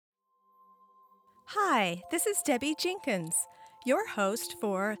Hi, this is Debbie Jenkins, your host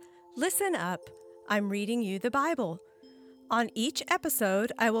for Listen Up. I'm reading you the Bible. On each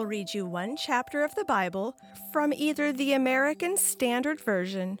episode, I will read you one chapter of the Bible from either the American Standard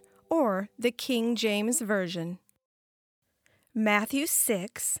Version or the King James Version. Matthew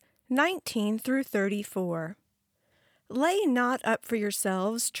 6:19 through 34. Lay not up for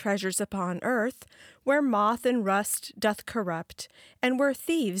yourselves treasures upon earth, where moth and rust doth corrupt, and where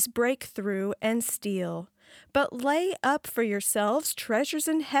thieves break through and steal. But lay up for yourselves treasures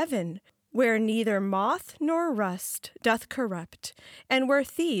in heaven, where neither moth nor rust doth corrupt, and where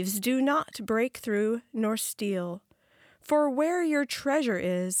thieves do not break through nor steal. For where your treasure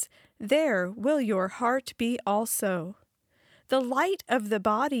is, there will your heart be also. The light of the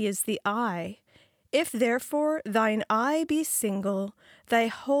body is the eye. If therefore thine eye be single, thy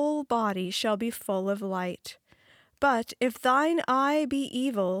whole body shall be full of light. But if thine eye be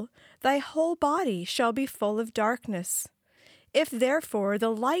evil, thy whole body shall be full of darkness. If therefore the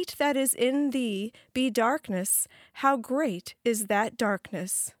light that is in thee be darkness, how great is that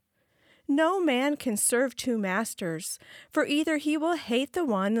darkness? No man can serve two masters, for either he will hate the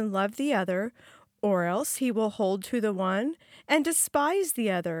one and love the other, or else he will hold to the one and despise the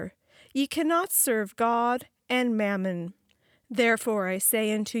other. Ye cannot serve God and mammon. Therefore I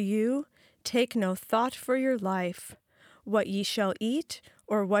say unto you, take no thought for your life, what ye shall eat,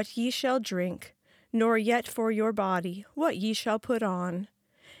 or what ye shall drink, nor yet for your body, what ye shall put on.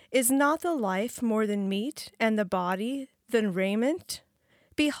 Is not the life more than meat, and the body than raiment?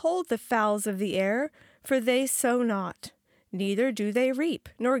 Behold the fowls of the air, for they sow not, neither do they reap,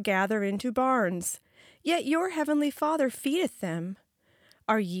 nor gather into barns, yet your heavenly Father feedeth them.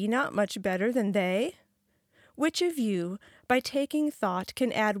 Are ye not much better than they? Which of you, by taking thought,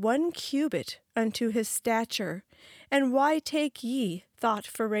 can add 1 cubit unto his stature? And why take ye thought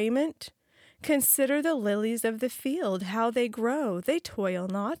for raiment? Consider the lilies of the field, how they grow. They toil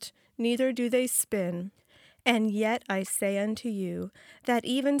not, neither do they spin. And yet I say unto you, that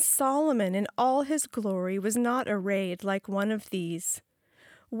even Solomon in all his glory was not arrayed like one of these.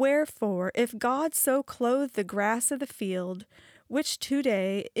 Wherefore, if God so clothe the grass of the field, which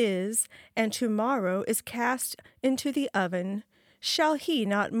today is, and tomorrow is cast into the oven, shall he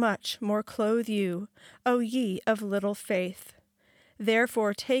not much more clothe you, O ye of little faith?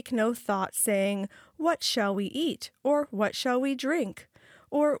 Therefore take no thought, saying, What shall we eat? Or what shall we drink?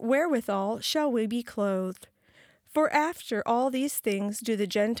 Or wherewithal shall we be clothed? For after all these things do the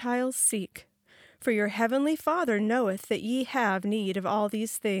Gentiles seek. For your heavenly Father knoweth that ye have need of all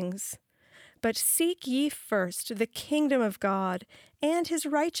these things. But seek ye first the kingdom of God and his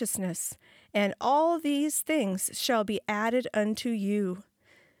righteousness, and all these things shall be added unto you.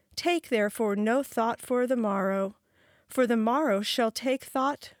 Take therefore no thought for the morrow shall take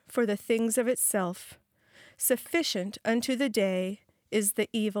thought for the things of itself. Sufficient unto the day is the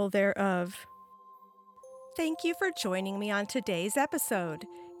evil thereof. Thank you for joining me on today's episode.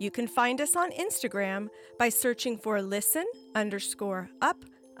 You can find us on Instagram by searching for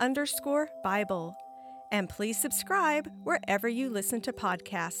listen_up_Bible. And please subscribe wherever you listen to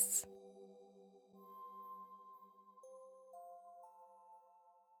podcasts.